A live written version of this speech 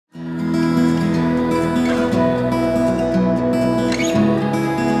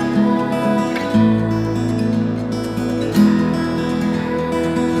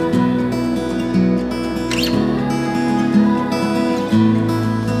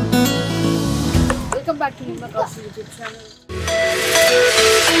back to Neelima Kaushal YouTube channel.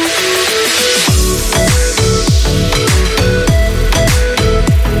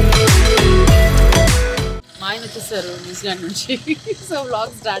 మా ఆయన వచ్చేసారు న్యూజిలాండ్ నుంచి. సో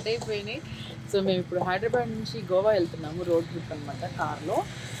వ్లాగ్ స్టార్ట్ అయిపోయినాయి. సో మేము ఇప్పుడు హైదరాబాద్ నుంచి గోవా వెళ్తున్నాము, రోడ్ ట్రిప్ అనమాట, కార్లో.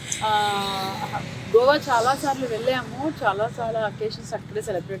 గోవా చాలాసార్లు వెళ్ళాము, చాలా అకేషన్స్ అక్కడే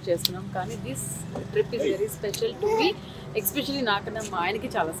సెలబ్రేట్ చేస్తున్నాం. కానీ this trip is very special to me, especially నాకన్నా మా ఆయనకి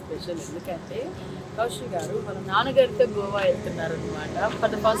చాలా స్పెషల్. ఎందుకంటే కౌశల్ గారు వాళ్ళ నాన్నగారితో గోవా వెళ్తున్నారు అనమాట.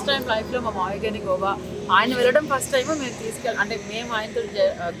 ఫర్ ద ఫస్ట్ టైం లైఫ్లో మా మామయ్య గారిని గోవా, ఆయన వెళ్ళడం ఫస్ట్ టైము, మేము అంటే మేము ఆయనతో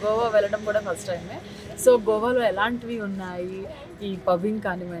గోవా వెళ్ళడం కూడా ఫస్ట్ టైమే. సో గోవాలో ఎలాంటివి ఉన్నాయి, ఈ పబ్బింగ్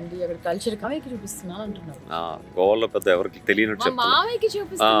కానివ్వండి, అక్కడ కల్చర్ మామయ్యకి చూపిస్తున్నాను అంటున్నారు. గోవాలో పెద్ద ఎవరికి తెలియనట్టు మామయ్యకి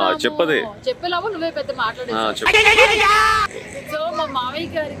చూపిస్తున్నాను, చెప్పేలాగా నువ్వే పెద్ద మాట్లాడేది. సో మా మామయ్య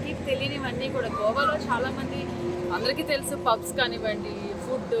గారికి తెలియనివన్నీ కూడా గోవాలో చాలా మంది అందరికీ తెలుసు, పబ్స్ కానివ్వండి,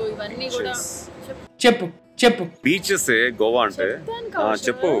 ఫుడ్, ఇవన్నీ కూడా. చెప్పు బీచెస్ గోవా అంటే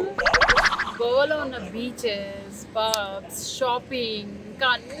చెప్పు. గోవాలో ఉన్న బీచెస్, పబ్స్, షాపింగ్, ఇంకా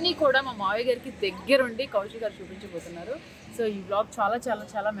అన్నీ కూడా మా మావయ్య గారికి దగ్గరుండి కౌశల్ గారు చూపించబోతున్నారు. సో ఈ బ్లాగ్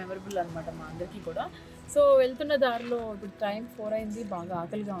చాలా మెమరబుల్ అనమాట మా అందరికీ కూడా. సో వెళ్తున్న దారిలో ఇప్పుడు టైం 4 అయింది, బాగా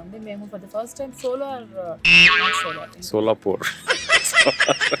ఆకలిగా ఉంది. మేము for the first time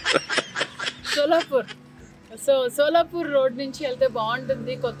Solapur road నుంచి వెళ్తే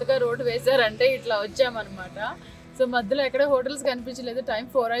బాగుంటుంది, కొత్తగా రోడ్డు వేశారంటే ఇట్లా వచ్చామన్నమాట. సో మధ్యలో ఎక్కడ హోటల్స్ కనిపించలేదు, టైం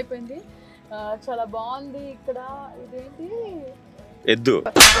 4 అయిపోయింది. చాలా బాగుంది ఇక్కడ. ఇదేంటి ఎద్దు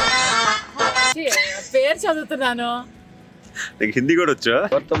పేరు చదువుతున్నాను. హిందీ కూడా వచ్చా?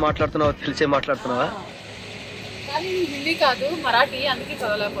 ఎవరితో మాట్లాడుతున్నావా? తెలిసే మాట్లాడుతున్నావా? కానీ హిందీ కాదు, మరాఠీ, అందుకే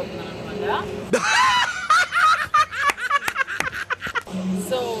చదవలేకపోతున్నాను అనమాట.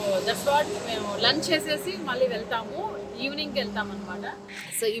 So that's what. మేము లంచ్ చేసేసి మళ్ళీ వెళ్తాము, ఈవినింగ్కి వెళ్తాం అనమాట.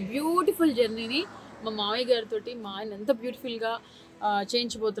 సో ఈ బ్యూటిఫుల్ జర్నీని మా మామయ్య గారితో మా ఆయన ఎంత బ్యూటిఫుల్గా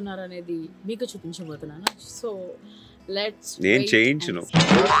చేయించబోతున్నారు అనేది మీకు చూపించబోతున్నాను. So let's. నేను చేయించను,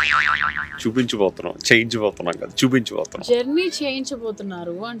 చేయించబోతున్నాం కదా, చూపించబోతున్నాం. జర్నీ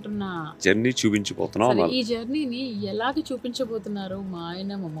చేయించబోతున్నారు అంటున్నా, జర్నీ చూపించబోతున్నాం. ఈ జర్నీని ఎలాగ చూపించబోతున్నారు మా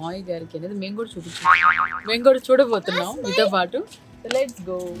ఆయన మా మామయ్య గారికి అనేది మేము కూడా చూడబోతున్నాం మీతో పాటు. Let's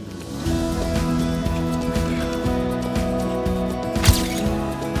go.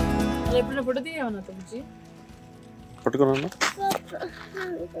 ఎప్పుడైనా ఫోటో తీయమన్నా తుమ్చి పట్టుకున్నా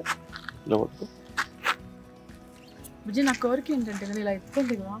బుజ్జి, నా కోరిక ఏంటంటే నేను ఇలా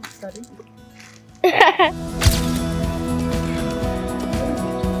ఎత్తుకుంది కదా ఒకసారి.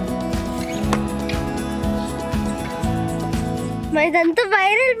 ఇదంతా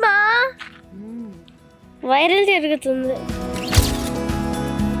వైరల్ జరుగుతుంది.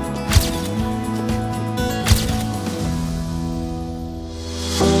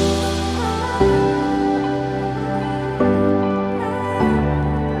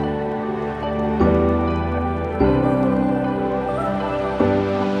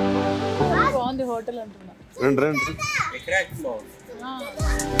 బాగుంది హోటల్ అంటున్నా.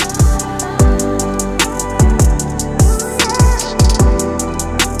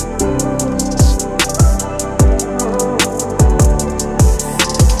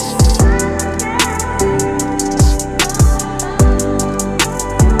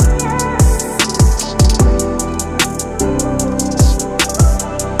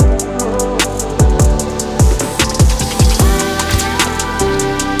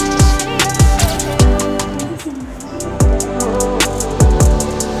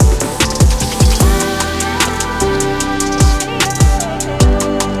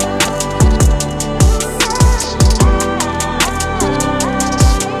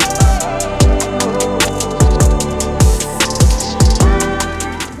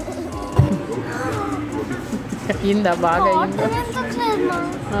 అయిందా? బాగా అయిందా?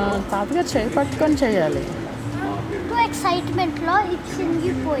 తాతగారు చేయి పట్టుకొని చేయాలి. ఎక్సైట్మెంట్లో ఇది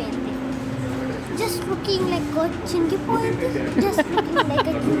చింగిపోయింది. Just looking like చింగిపోయింది.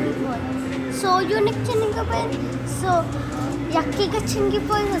 So unique చింగిపోయింది. So యక్కీగా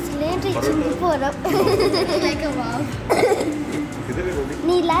చింగిపోయింది. అసలు ఏంటి చింగిపోవడం?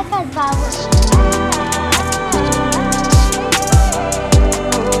 నీలా కాదు బాబు.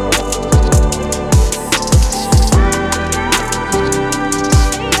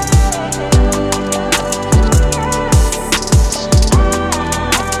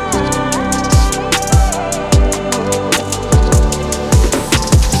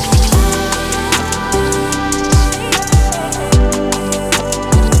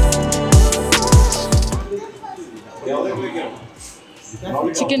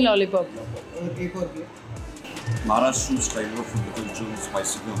 Chicken lollipop. Maharashtrian style of food, కొంచెం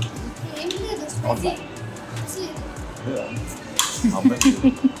స్పైసీగా ఉంటుంది.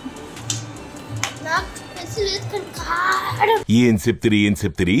 ఏం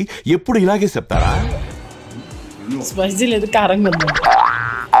చెప్తిరి ఎప్పుడు ఇలాగే చెప్తారా? స్పైసీ లేదు, కారంగా ఉంది.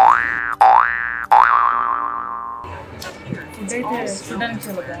 ఫుడ్ అయితే చూడడానికి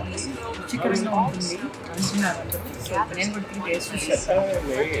చాలా బాగుంది, రుచికరంగా ఉంటుంది అంటున్నారు. సో నేను కూడా టేస్ట్ చేస్తాను.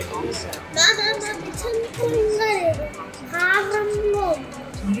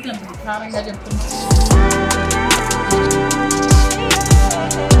 ఎందుకంటే కారంగా చెప్తున్నాను.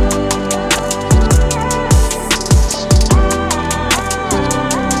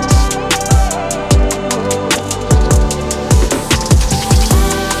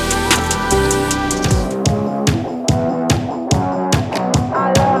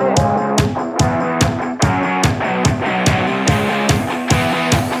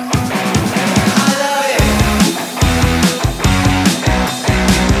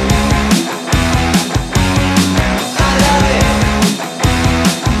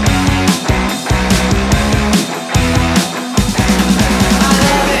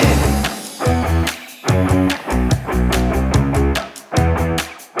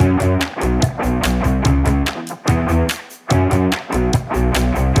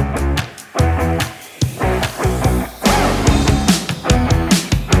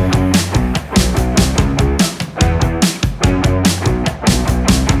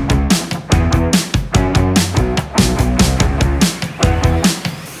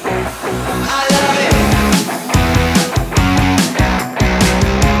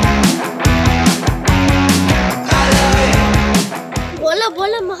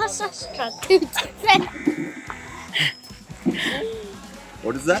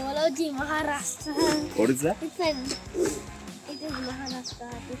 What is that? Boloji, Maharashtra. What is that? Different. It is Maharashtra.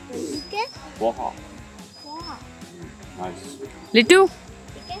 Different. Okay? Poha. Wow. Nice. Litu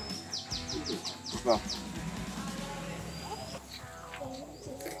Okay? Wow.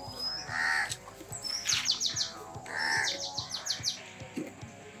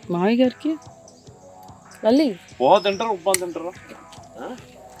 మావి గారికి లల్లి పోహా తింటారా, ఉప్మా తింటారా?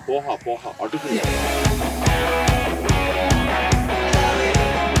 పోహా అటుకు.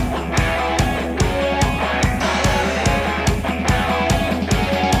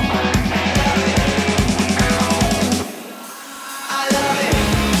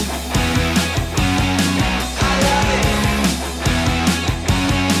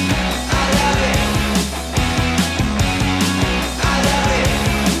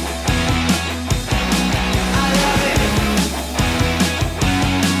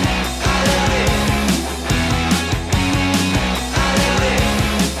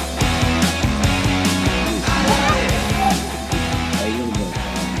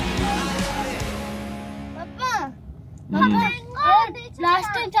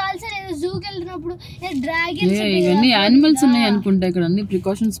 లాస్ట్ టైం చాలా సార్ జూకి వెళ్తున్నప్పుడు డ్రాగన్స్ ఇవన్నీ యానిమల్స్ ఉన్నాయి అనుకుంటా, ఇక్కడ అన్ని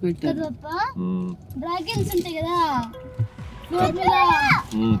ప్రికాషన్స్ పెట్టారు. డ్రాగన్స్ ఉంటాయి కదా,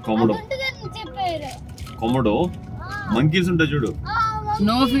 కొమడో చెప్పారు. కొమడో మంకీస్ ఉంటాయి చూడు.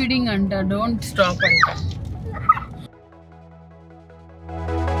 నో ఫీడింగ్ అంట, డోంట్ స్టాప్ అంట.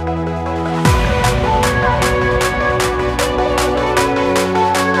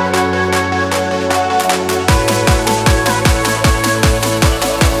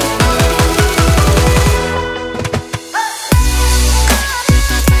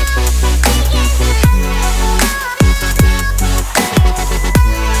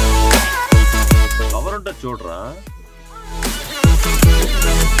 చూడరా,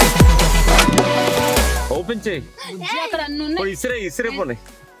 ఓపెన్ చేయి. అక్కడ అన్ని ఉన్నాయి. ఇసిరే పోనీ,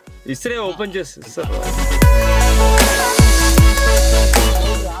 ఇసిరే ఓపెన్ చేసి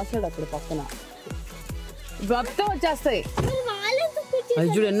రాసాడు అక్కడ పక్కన, మొత్తం వచ్చేస్తాయి. అది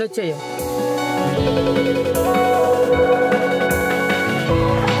చూడు ఎన్ని వచ్చాయో.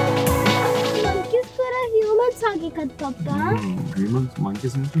 హ్యూమన్స్ ఆగే కదా పాపా.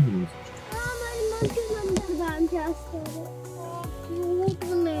 మంకీస్ నుంచి హ్యూమన్స్. చేస్తారు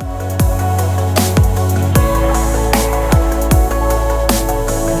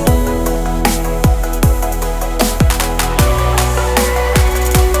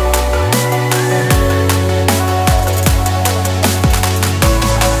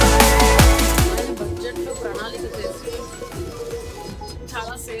బడ్జెట్లో ప్రణాళిక చేసి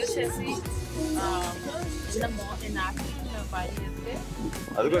చాలా సేవ్ చేసి బయలుదేరితే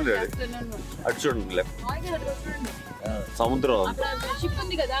అదిగోండి అటు చూడండి, సముద్రం షిప్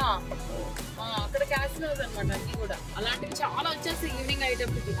ఉంది కదా, అక్కడ క్యాసినో అనమాట. అన్ని కూడా అలాంటివి చాలా వచ్చేస్తాయి ఈవినింగ్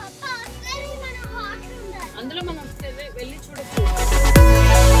అయ్యేటప్పటికి. అందులో మనం వెళ్ళి చూడొచ్చు.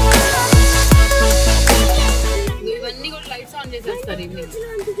 ఇవన్నీ కూడా లైట్స్ ఆన్ చేసేస్తారు ఈవినింగ్.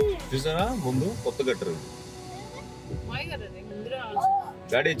 చూసారా ముందు కొత్త కట్టరు.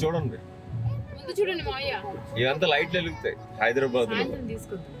 డాడీ చూడండి, ముందు చూడండి మావయ్య. ఇవంతా లైట్లు వెలుగుతాయి హైదరాబాద్ లో.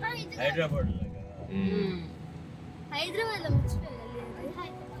 హైదరాబాద్ లో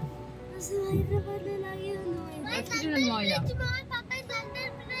చూడండి మావయ్య.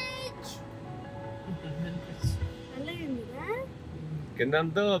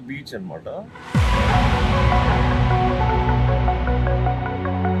 కిందంతా బీచ్ అన్నమాట.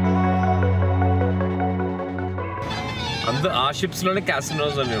 ఆ షిప్స్ లోనే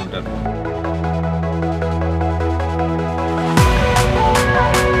క్యాసినోస్ అన్ని ఉంటారు.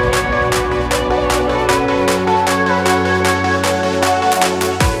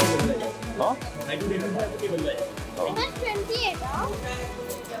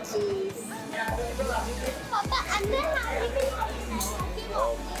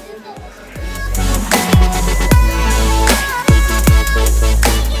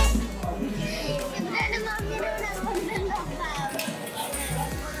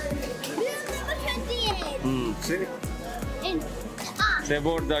 Say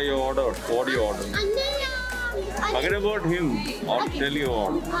about your order. What do you order? Forget about him. Or tell you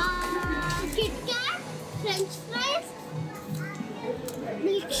what. Kit Kat, French fries,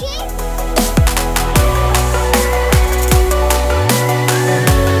 milkshake.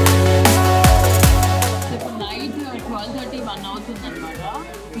 ఇప్పుడు నైట్ 12:31 అవుతుంది అనమాట.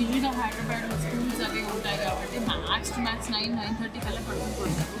 యూజువల్గా హైదరాబాద్లో స్కూల్స్ అవి ఉంటాయి కాబట్టి మ్యాక్స్ 9:30 కల్లా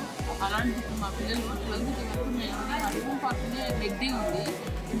పడుకుంటారు. అలాంటి మా పిల్లలు 12:30 వరకు మేము రూమ్ పక్కనే మెగ్డీ ఉంది.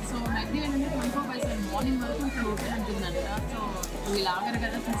 సో మెగ్డీ ఏంటంటే 24/7 మార్నింగ్ వరకు ఇక్కడ ఓపెన్ ఉంటుందంట. సో వీళ్ళు ఆగరు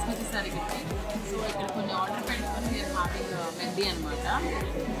కదా, తీసుకొచ్చేసారు ఇక్కడికి. సో ఇక్కడ కొన్ని ఆర్డర్ పెట్టుకొని వీఆర్ హ్యావింగ్ మెగ్డీ అనమాట.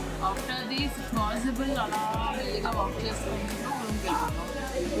 ఆఫ్టర్ దిస్ పాసిబుల్ అలా వెళ్ళిగా వాక్ చేసుకుంటూ రూమ్కి వెళ్ళిపోతాం.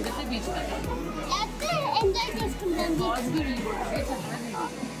 ఇదైతే బీచ్ కదా, పాసిబుల్ వెళ్ళిపోతుంది. చక్కగా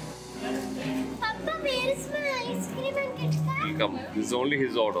Papa, where is my ice cream and Kit Kat? He'll come. This is only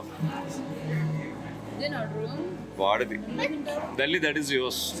his order. then our room. Vaadidi. Delhi, that is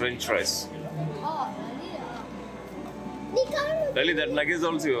yours. French fries. Oh, Delhi, that nugget is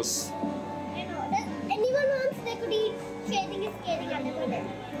also yours. anyone wants, they could eat. Sharing is caring. Understand?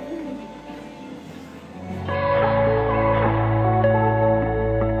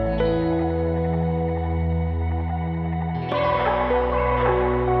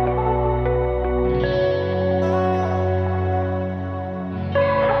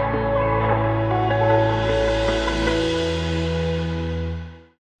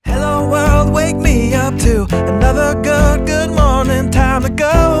 To another good morning, time to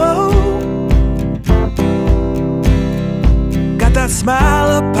go. Got that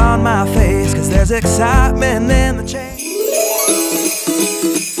smile upon my face, 'cause there's excitement in the change.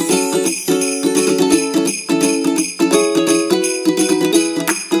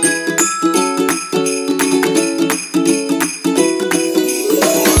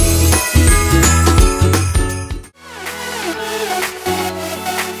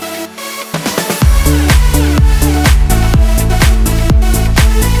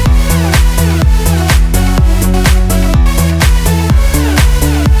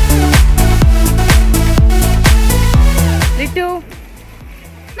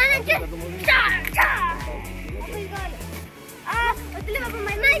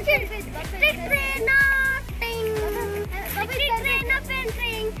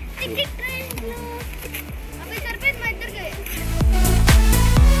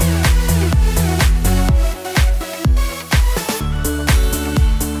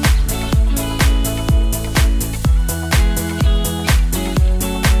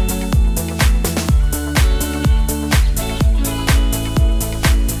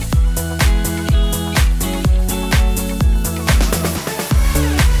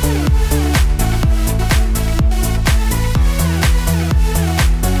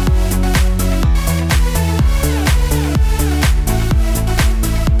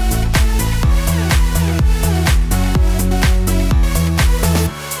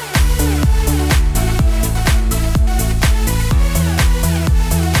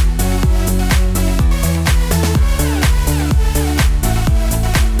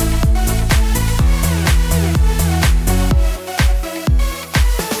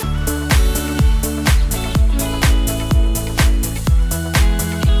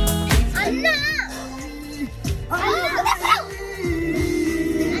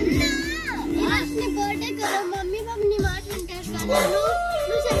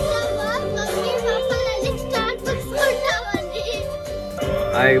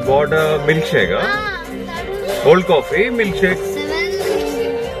 I bought a milkshake, cold coffee, milkshake.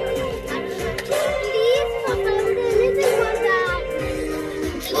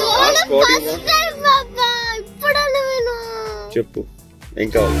 Ask what you want. చెప్పు ఏం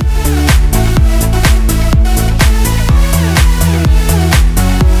కావాలి?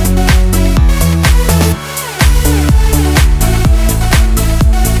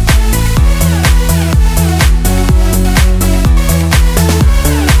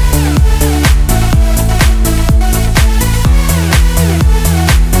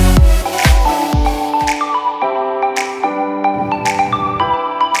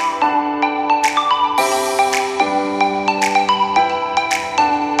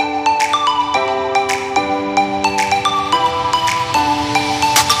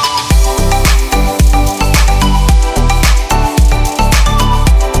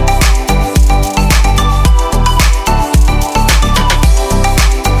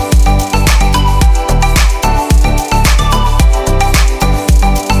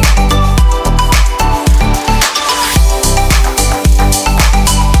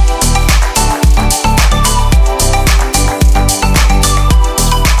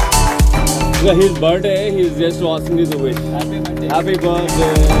 His birthday, he's just asking me to wish. Happy birthday.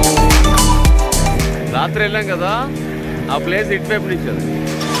 రాత్రి వెళ్ళాం కదా ఆ place ఇటువైపు నుంచి అది.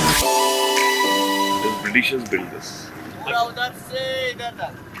 Britishers built this. पूरा उधर से इधर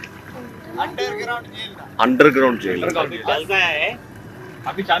तक अंडरग्राउंड जेल था. Underground jail. चलता है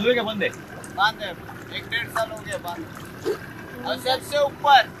अभी चालू है क्या बंद है? बंद है. 1-1.5 साल हो गया बंद. और सबसे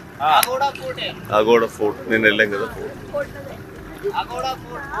ऊपर अगोड़ा फोर्ट है. Agoda Fort. నేను వెళ్ళాం కదా. अगोड़ा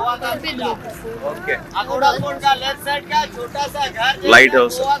फोर्ट गोवा का किला. ఓకే. अगोड़ा फोर्ट का लेफ्ट साइड का छोटा सा घर Light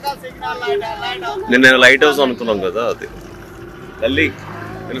house. गोवा का सिग्नल लाइट है. Light house. నేను లైట్ హౌస్ అనుకున్నాం కదా అది. తల్లి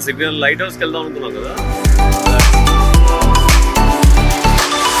నేను సిగ్నల్ లైట్ హౌస్కి వెళ్దాం అనుకున్నాం కదా.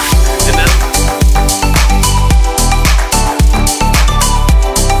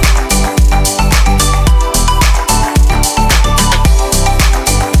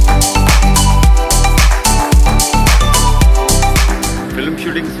 ఫిల్మ్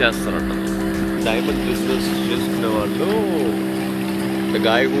షూటింగ్స్ చేస్తారంట. డైమండ్ బిజినెస్ చేసుకునే వాళ్ళు the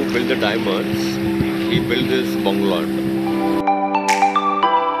guy who build the diamonds he build this బంగ్లా అంట.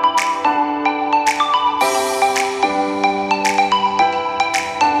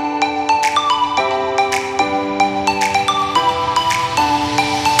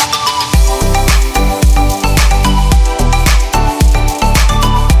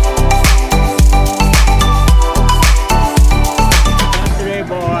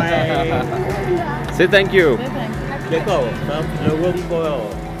 Say thank you. देखो सब लोगों को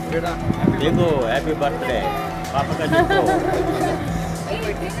देखो हैप्पी बर्थडे पापा का देखो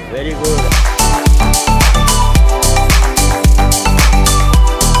वेरी गुड.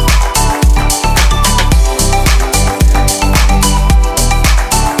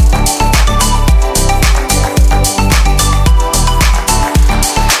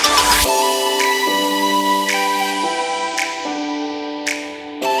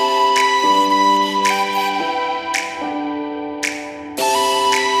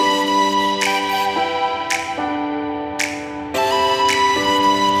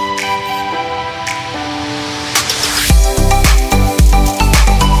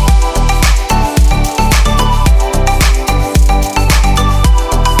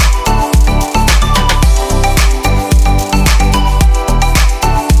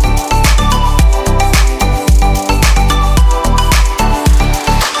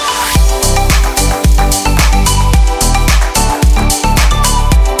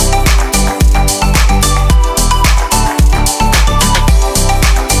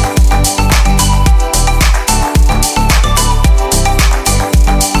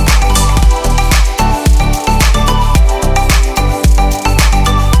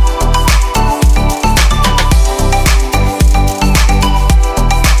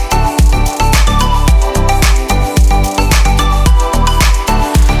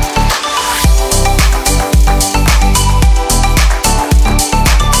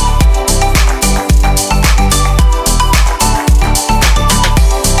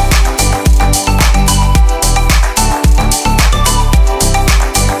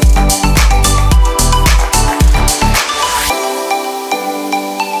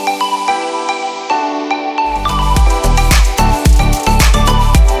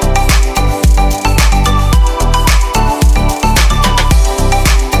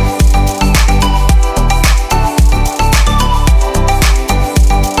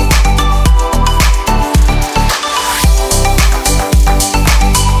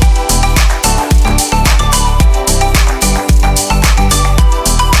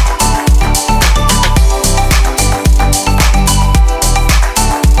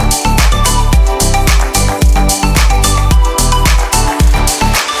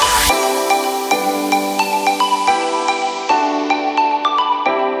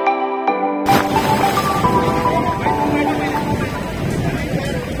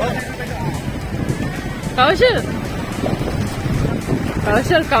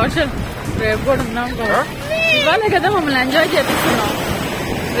 కౌశల్ కౌశల్ రేపు కూడా ఉన్నాం ఇవాళే కదా మమ్మల్ని ఎంజాయ్ చేపిస్తున్నాం.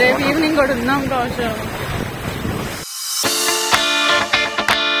 రేపు ఈవినింగ్ కూడా ఉన్నాం కౌశల్.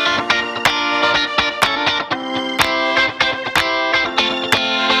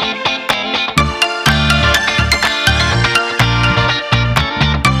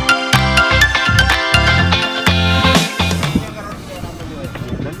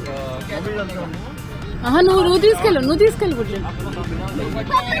 నువ్వు తీసుకెళ్ళు పుట్లి.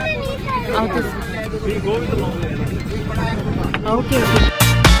 ఓకే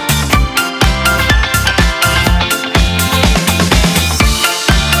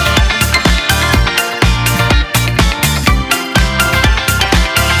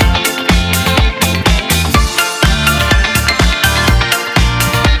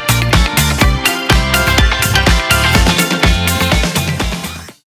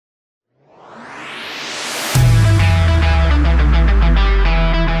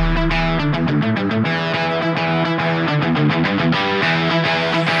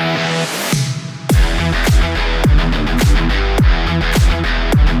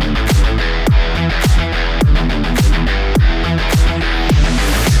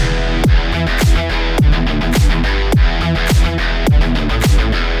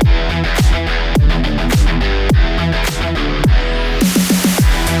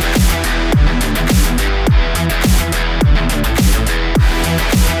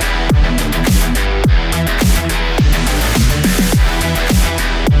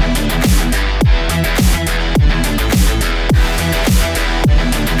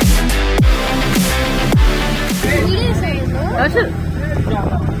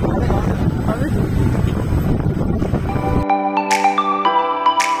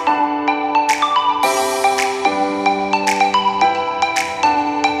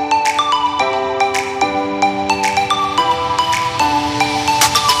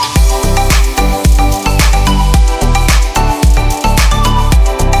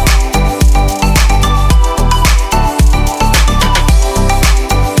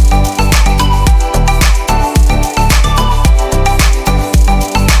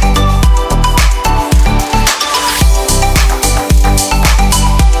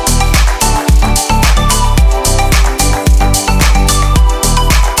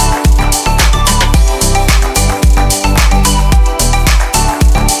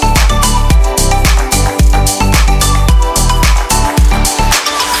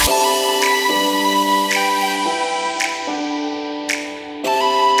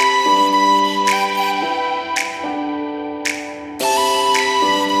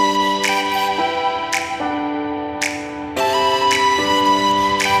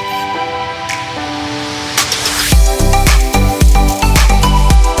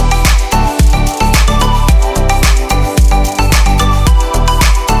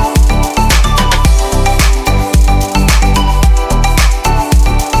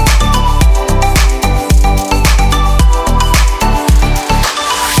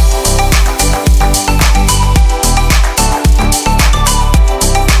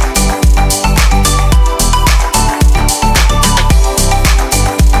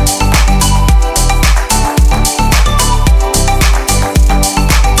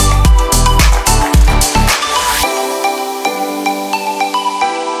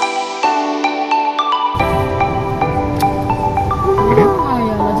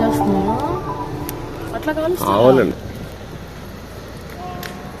అవునండి.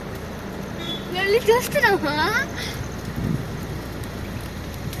 చూస్తున్నావా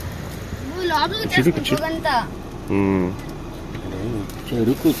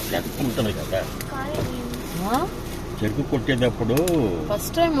చెరుకు చెక్కుంటుంది కదా, చెరుకు కొట్టేటప్పుడు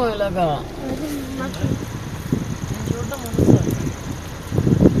ఫస్ట్ టైం ఇలాగా